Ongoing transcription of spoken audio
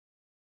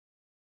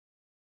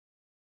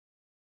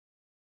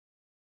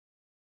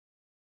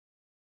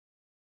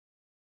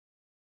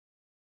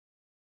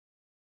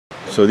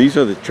So these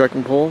are the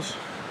trekking poles.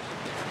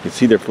 You can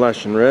see they're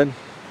flashing red,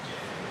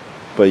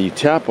 but you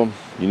tap them.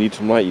 You need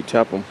some light, you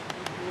tap them.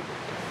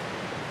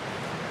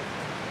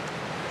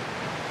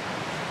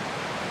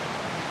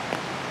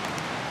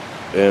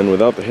 And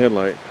without the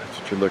headlight, that's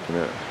what you're looking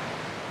at.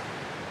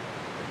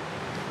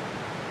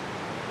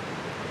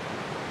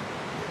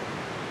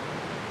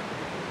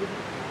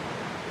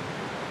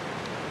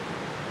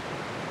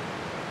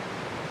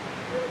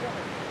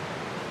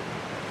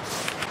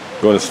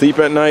 Going to sleep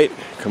at night,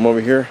 come over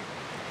here.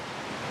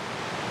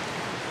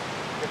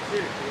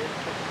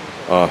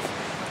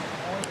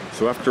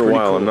 So after a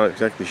while, cool. I'm not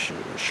exactly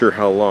sure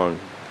how long,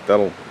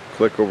 that'll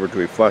click over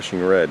to a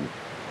flashing red.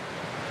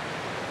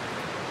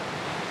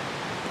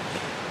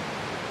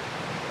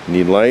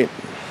 Need light?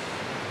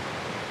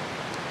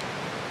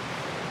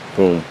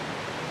 Boom.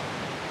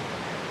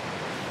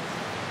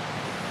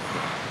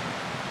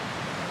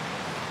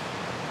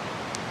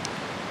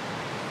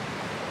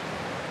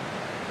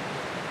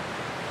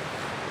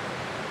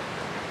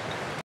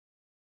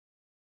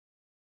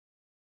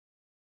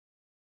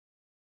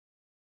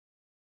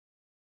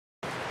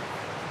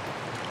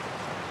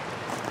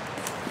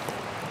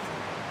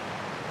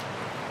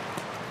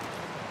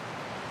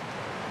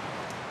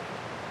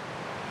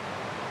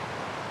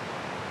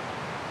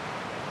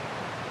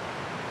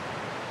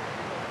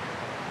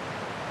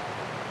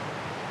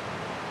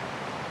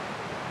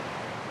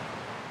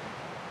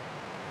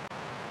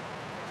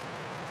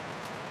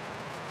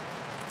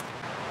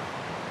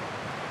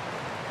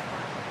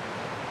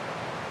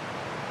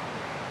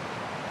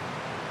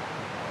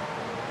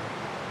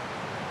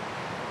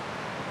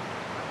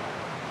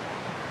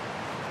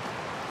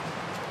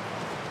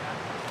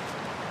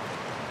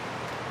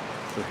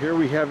 So here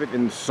we have it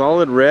in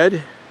solid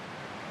red.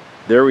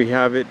 There we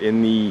have it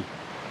in the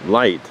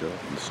light,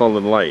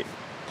 solid light.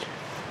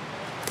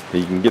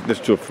 You can get this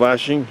to a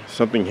flashing.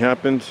 Something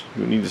happens,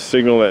 you need to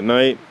signal at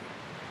night.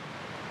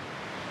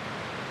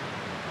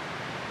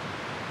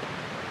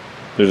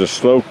 There's a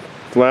slow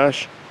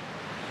flash.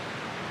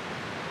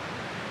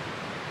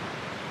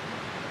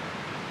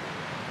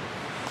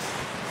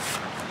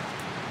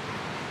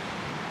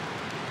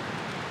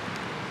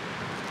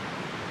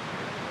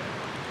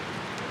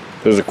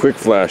 There's a quick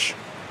flash.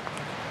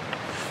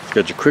 You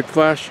got your quick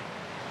flash,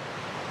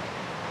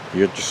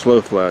 you got your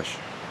slow flash.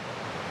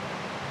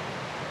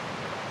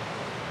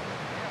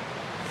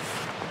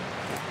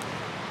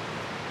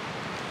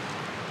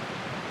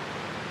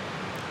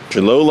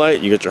 Your low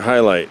light, you got your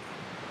high light.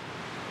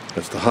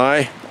 That's the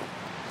high.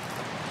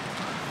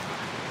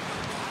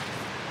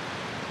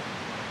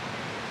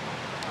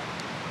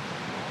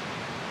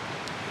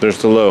 There's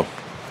the low.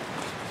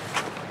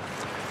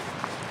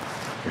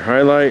 Your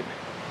high light,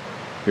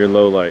 your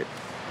low light.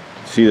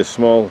 See the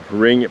small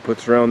ring it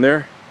puts around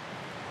there?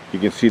 You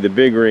can see the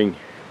big ring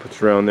it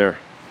puts around there.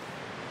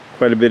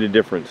 Quite a bit of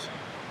difference.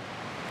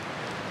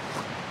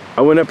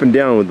 I went up and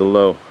down with the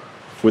low.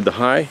 With the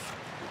high,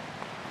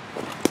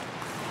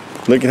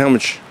 look at how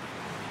much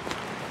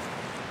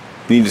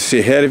you need to see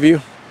ahead of you.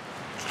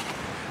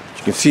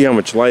 You can see how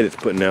much light it's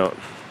putting out.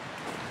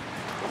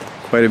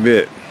 Quite a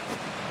bit.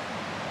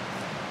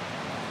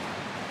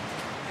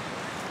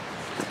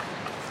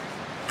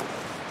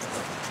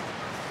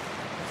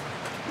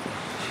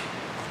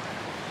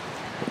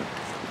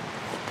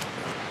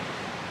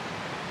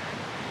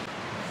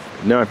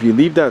 Now if you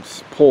leave that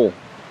pole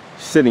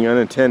sitting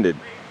unattended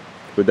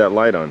with that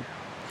light on,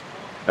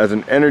 as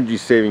an energy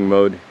saving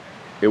mode,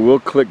 it will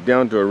click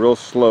down to a real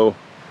slow,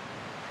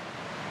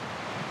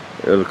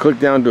 it'll click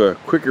down to a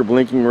quicker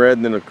blinking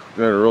red than a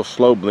real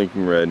slow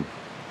blinking red.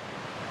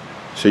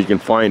 So you can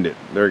find it.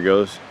 There it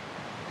goes.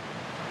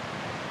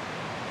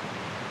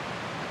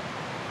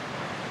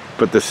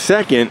 But the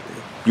second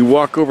you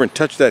walk over and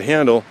touch that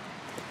handle,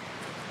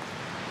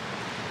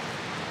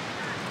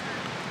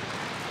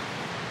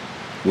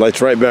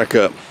 lights right back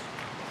up.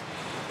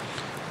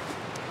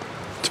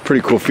 It's a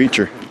pretty cool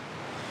feature.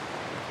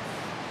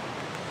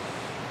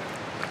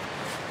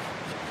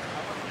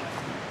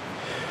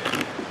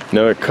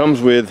 Now it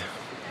comes with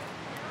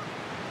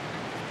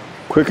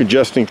quick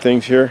adjusting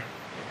things here.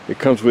 It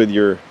comes with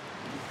your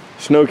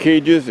snow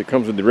cages, it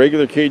comes with the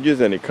regular cages,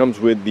 and it comes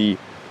with the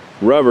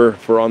rubber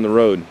for on the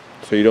road.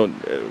 So you don't,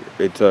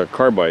 it's a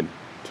carbide,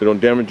 so don't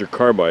damage your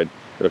carbide.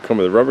 It'll come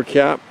with a rubber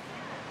cap.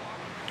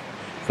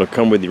 It'll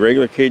come with the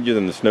regular cages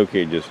and the snow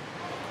cages.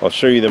 I'll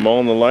show you them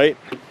all in the light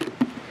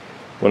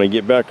when I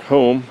get back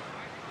home.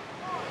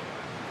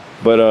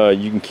 But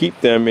you can keep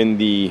them in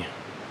your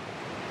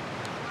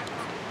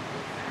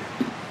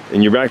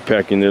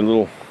backpack, in their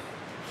little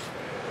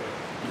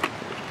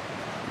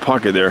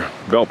pocket there,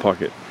 belt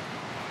pocket.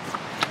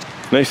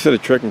 Nice set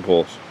of trekking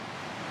poles.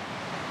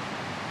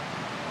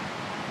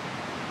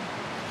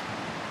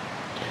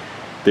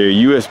 They're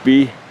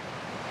USB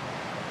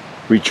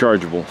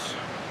rechargeables.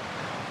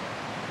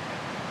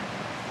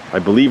 I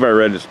believe I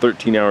read it's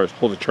 13 hours,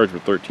 hold a charge for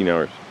 13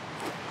 hours.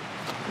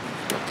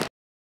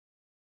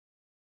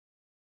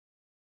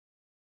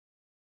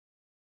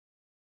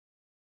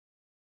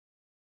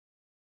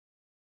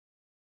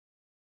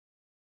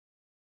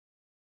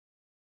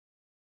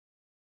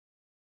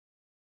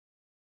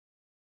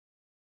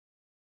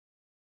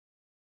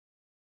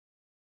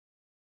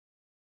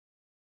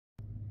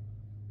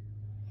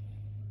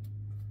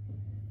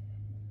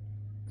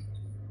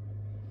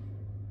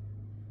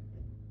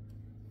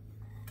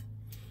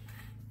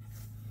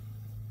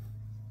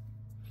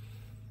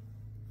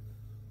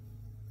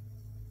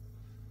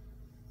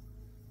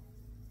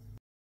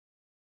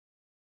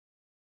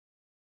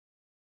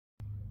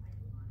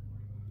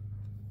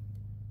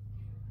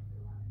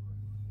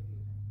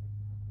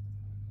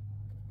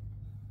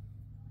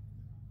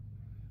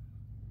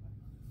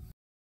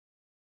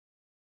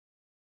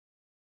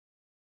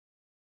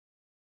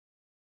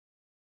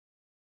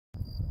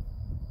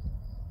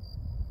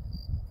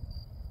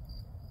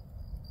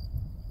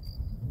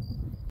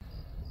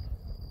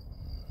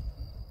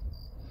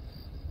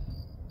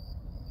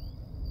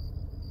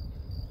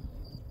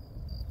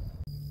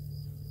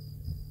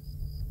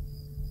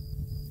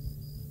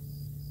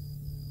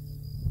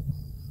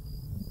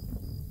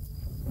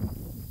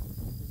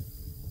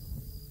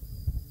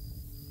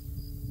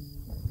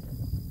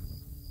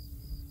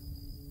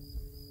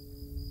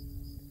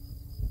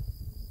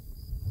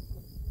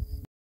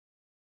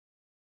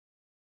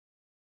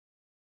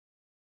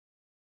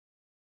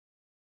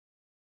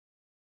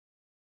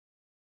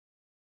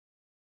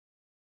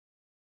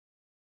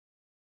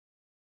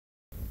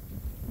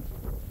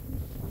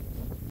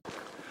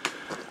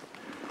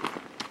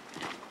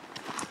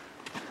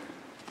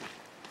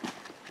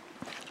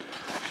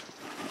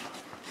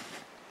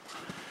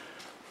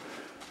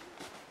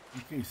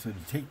 Okay, so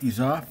to take these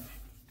off,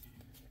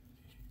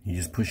 you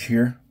just push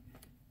here,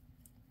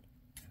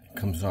 it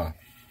comes off.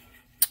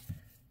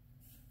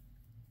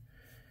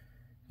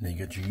 Then you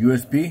get your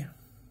USB,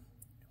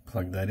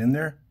 plug that in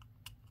there.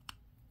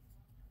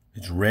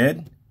 It's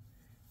red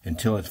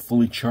until it's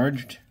fully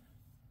charged,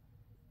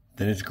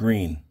 then it's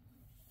green.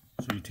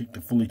 So you take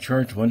the fully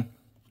charged one,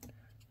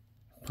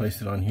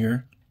 place it on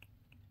here.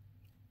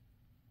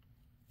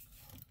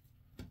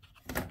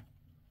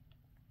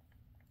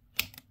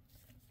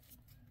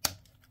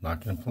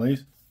 Lock it in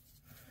place,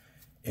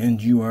 and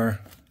you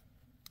are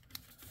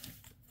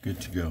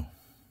good to go.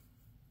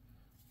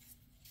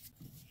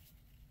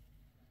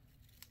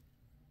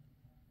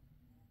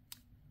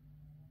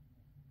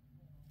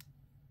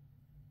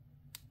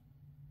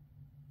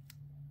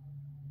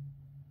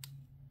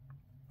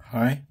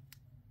 High,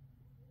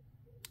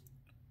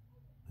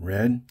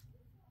 red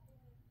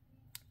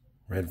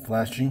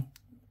flashing,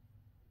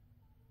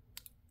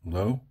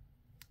 low,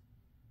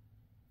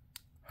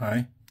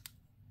 high,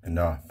 and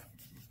off.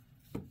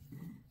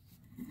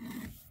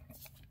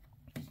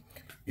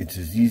 It's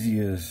as easy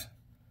as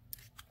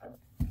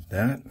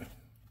that,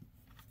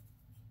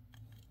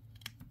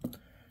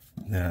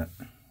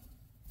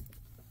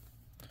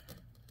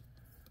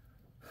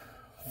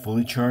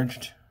 fully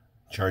charged,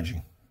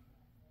 charging.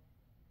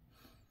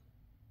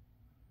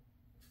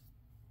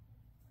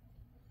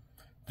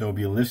 There will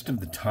be a list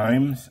of the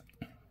times,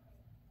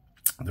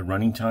 the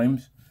running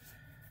times,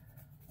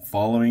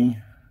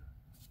 following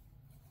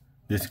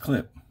this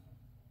clip.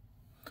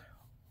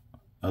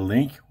 A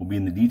link will be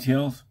in the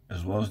details,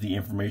 as well as the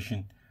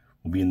information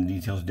will be in the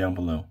details down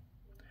below.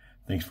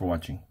 Thanks for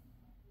watching.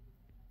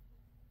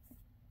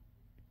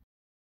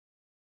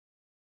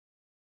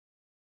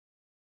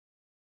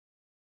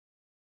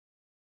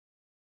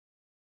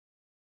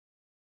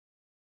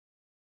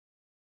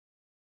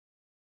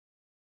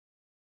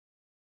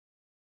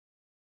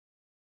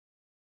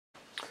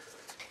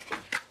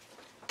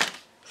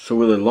 So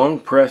with a long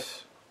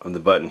press of the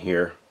button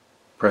here,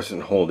 press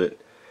and hold it,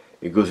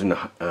 it goes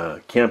into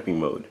camping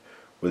mode.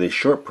 With a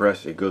short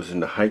press, it goes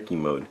into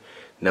hiking mode.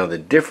 Now the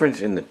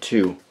difference in the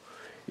two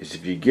is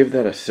if you give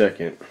that a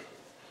second,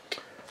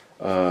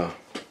 the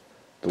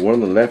one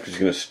on the left is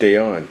going to stay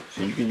on.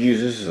 So you could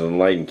use this as a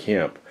light in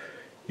camp.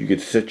 You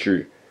could set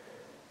your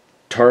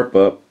tarp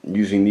up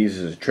using these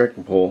as a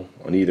trekking pole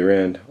on either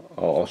end.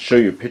 I'll show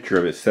you a picture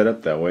of it set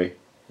up that way.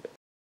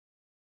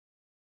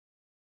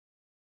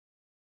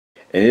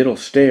 And it'll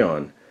stay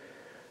on.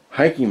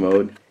 Hiking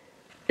mode,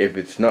 if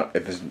it's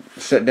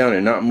set down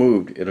and not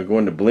moved, it'll go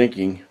into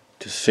blinking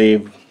to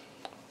save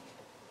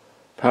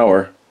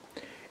power,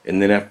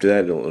 and then after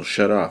that it'll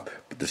shut off.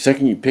 But the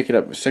second you pick it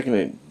up, the second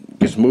it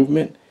gets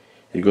movement,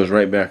 it goes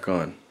right back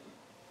on.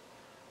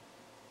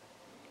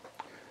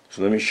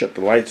 So let me shut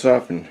the lights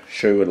off and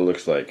show you what it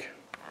looks like.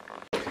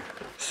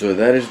 So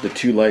that is the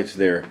two lights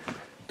there.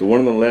 The one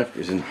on the left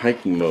is in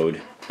hiking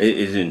mode. It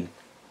is in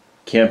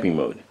camping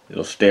mode.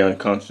 It'll stay on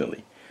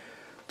constantly.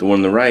 The one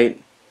on the right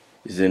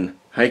is in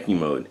hiking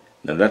mode.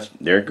 Now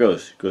there it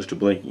goes to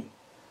blinking.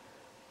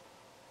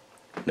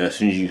 Now as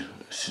soon as you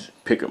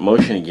pick up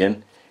motion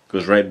again, it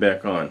goes right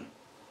back on.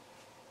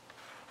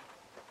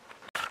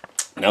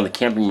 Now the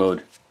camping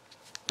mode,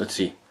 let's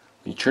see,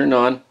 when you turn it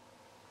on,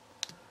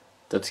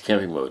 that's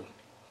camping mode.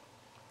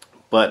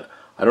 But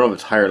I don't know if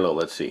it's high or low.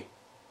 Let's see.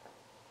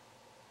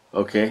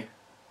 Okay,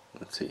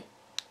 let's see.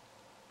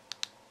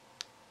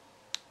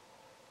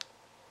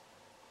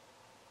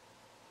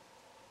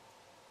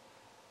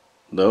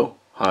 Low,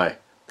 high.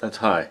 That's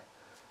high.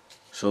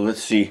 So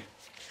let's see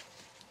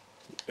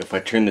if I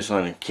turn this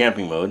on in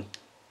camping mode.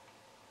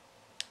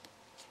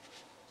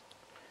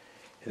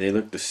 They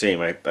look the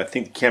same. I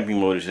think the camping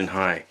mode is in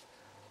high.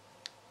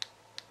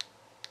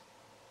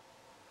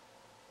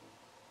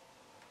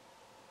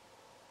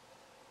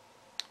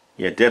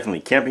 Yeah,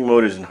 definitely. Camping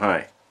mode is in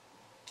high.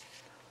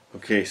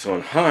 Okay, so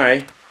in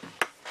high,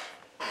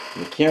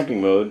 in the camping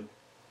mode,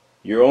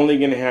 you're only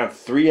going to have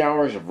 3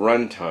 hours of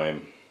run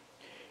time.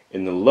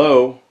 In the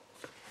low,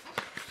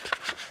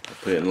 I'll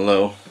put it in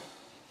low.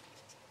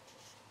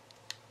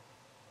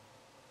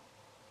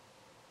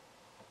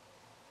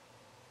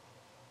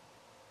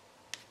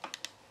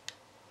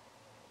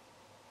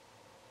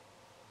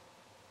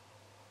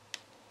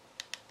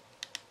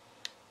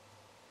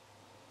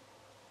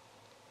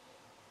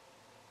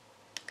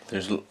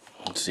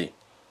 Let's see.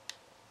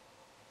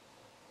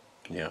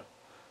 Yeah.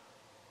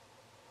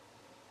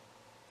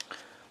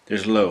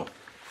 There's low.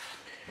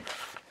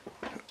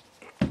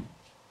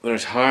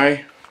 There's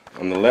high.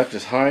 On the left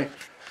is high.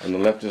 On the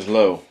left is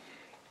low.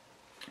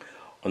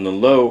 On the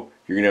low,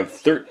 you're going to have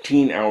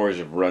 13 hours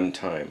of run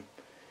time.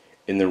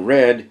 In the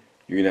red,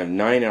 you're going to have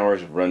 9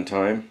 hours of run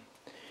time.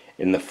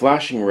 In the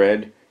flashing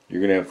red,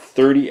 you're going to have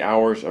 30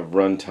 hours of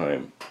run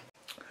time.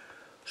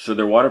 So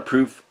they're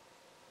waterproof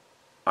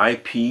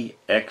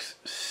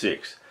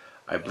IPX6.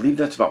 I believe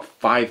that's about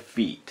 5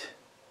 feet.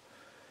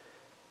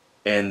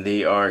 And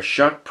they are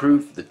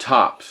shockproof. The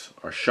tops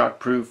are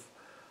shockproof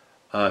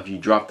if you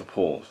drop the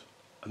poles.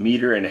 1.5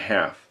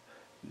 meters.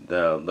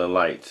 The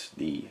lights,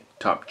 the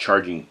top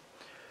charging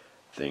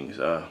things.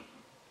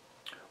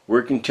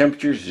 Working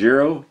temperature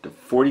 0 to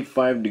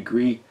 45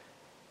 degrees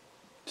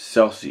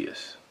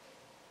Celsius.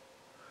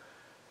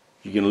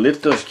 You can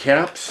lift those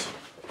caps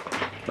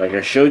like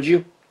I showed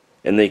you,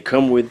 and they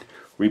come with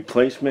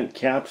replacement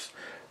caps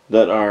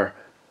that are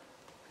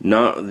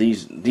not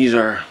these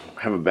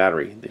have a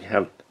battery. They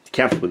have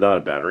caps without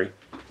a battery.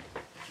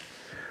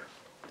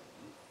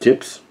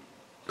 Tips,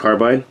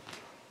 carbide,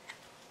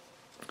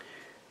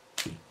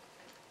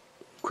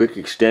 quick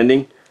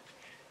extending.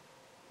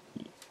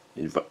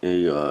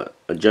 You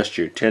adjust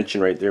your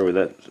tension right there with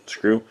that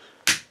screw.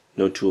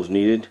 No tools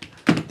needed.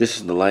 This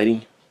is the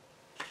lighting.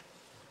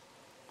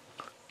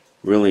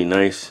 Really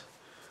nice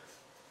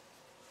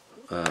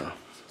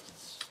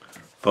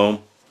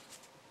foam.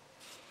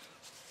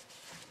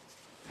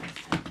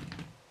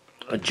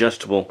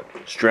 Adjustable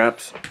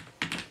straps.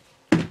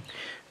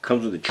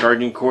 Comes with a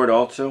charging cord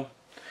also.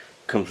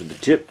 Comes with the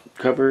tip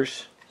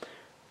covers.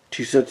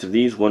 2 sets of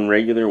these, one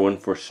regular, one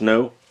for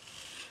snow.